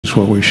is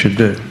what we should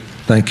do.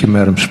 Thank you,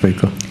 Madam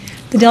Speaker.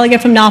 The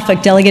delegate from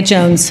Norfolk, Delegate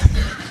Jones.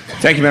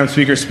 Thank you, Madam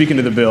Speaker. Speaking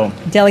to the bill.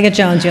 Delegate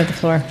Jones, you have the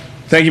floor.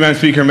 Thank you, Madam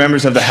Speaker.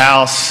 Members of the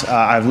House,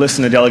 I've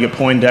listened to Delegate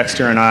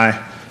Poindexter, and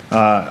I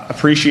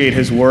appreciate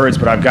his words,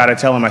 but I've got to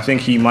tell him I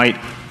think he might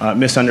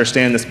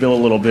misunderstand this bill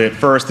a little bit.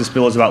 First, this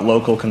bill is about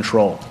local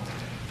control.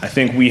 I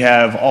think we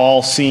have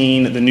all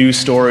seen the news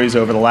stories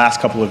over the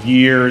last couple of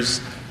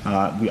years.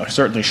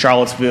 Certainly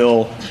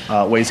Charlottesville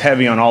weighs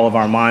heavy on all of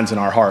our minds and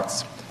our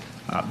hearts.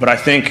 But I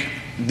think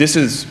this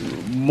is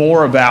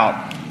more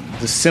about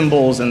the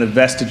symbols and the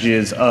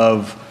vestiges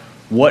of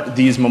what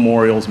these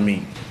memorials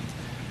mean.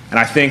 And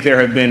I think there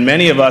have been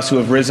many of us who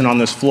have risen on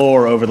this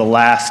floor over the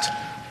last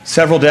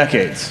several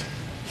decades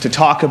to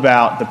talk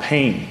about the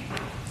pain,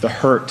 the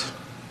hurt,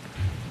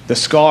 the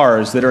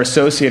scars that are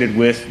associated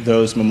with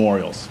those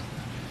memorials.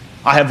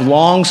 I have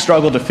long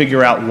struggled to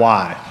figure out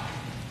why,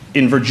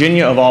 in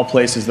Virginia of all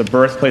places, the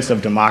birthplace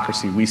of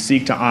democracy, we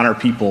seek to honor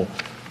people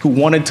who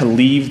wanted to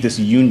leave this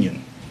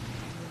union,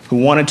 who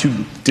wanted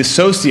to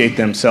dissociate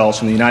themselves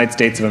from the United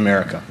States of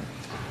America.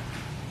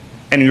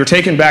 And we were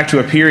taken back to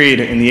a period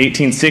in the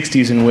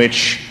 1860s in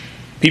which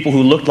people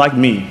who looked like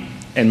me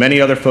and many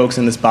other folks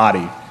in this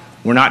body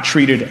were not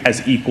treated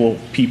as equal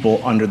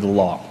people under the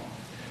law.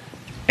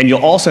 And you'll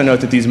also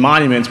note that these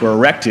monuments were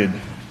erected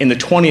in the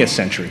 20th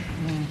century,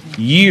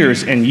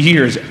 years and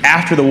years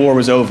after the war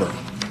was over.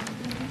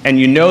 And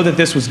you know that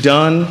this was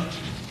done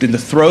in the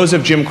throes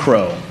of Jim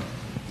Crow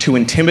to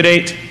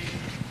intimidate,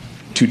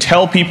 to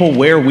tell people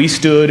where we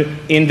stood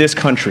in this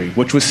country,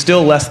 which was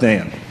still less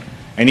than.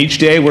 And each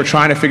day we're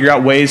trying to figure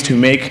out ways to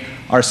make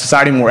our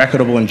society more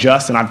equitable and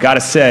just, and I've got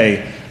to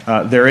say,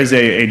 there is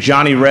a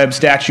Johnny Reb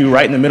statue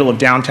right in the middle of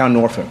downtown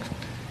Norfolk.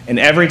 And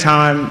every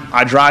time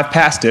I drive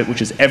past it,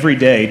 which is every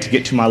day to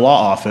get to my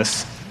law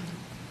office,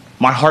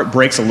 my heart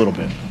breaks a little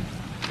bit.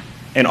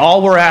 And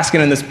all we're asking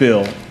in this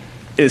bill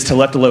is to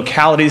let the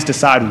localities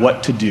decide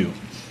what to do,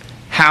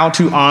 how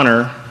to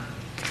honor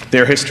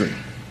their history.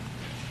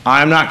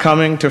 I'm not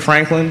coming to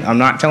Franklin. I'm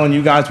not telling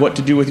you guys what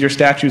to do with your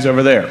statues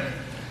over there.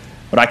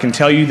 But I can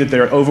tell you that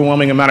there are an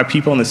overwhelming amount of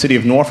people in the city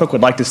of Norfolk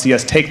would like to see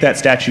us take that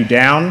statue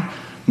down,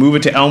 move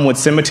it to Elmwood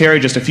Cemetery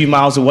just a few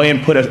miles away,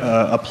 and put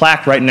a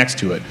plaque right next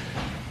to it.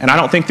 And I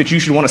don't think that you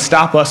should want to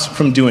stop us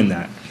from doing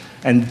that.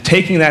 And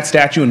taking that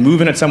statue and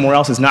moving it somewhere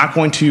else is not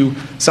going to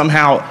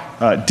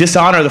somehow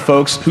dishonor the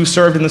folks who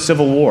served in the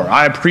Civil War.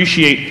 I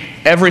appreciate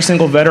every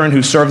single veteran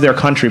who served their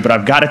country, but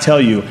I've got to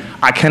tell you,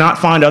 I cannot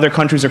find other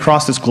countries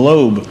across this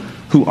globe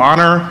who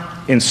honor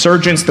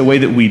insurgents the way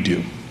that we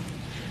do.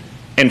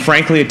 And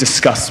frankly, it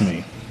disgusts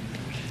me.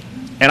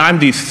 And I'm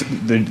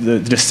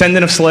the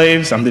descendant of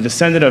slaves. I'm the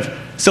descendant of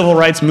civil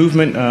rights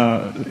movement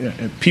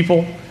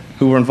people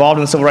who were involved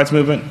in the civil rights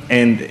movement.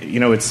 And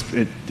you know,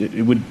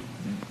 it would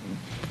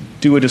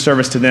do a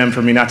disservice to them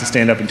for me not to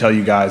stand up and tell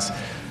you guys,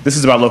 this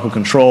is about local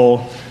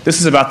control. This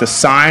is about the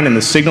sign and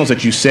the signals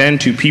that you send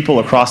to people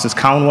across this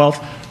Commonwealth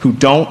who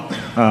don't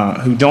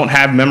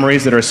have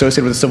memories that are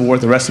associated with the Civil War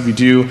that the rest of you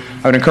do.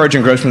 I would encourage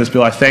engrossment in this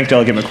bill. I thank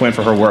Delegate McQuinn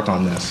for her work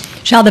on this.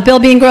 Shall the bill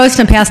be engrossed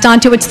and passed on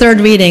to its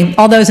third reading?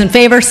 All those in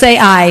favor say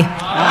aye.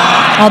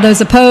 Aye. All those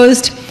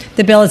opposed?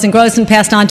 The bill is engrossed and passed on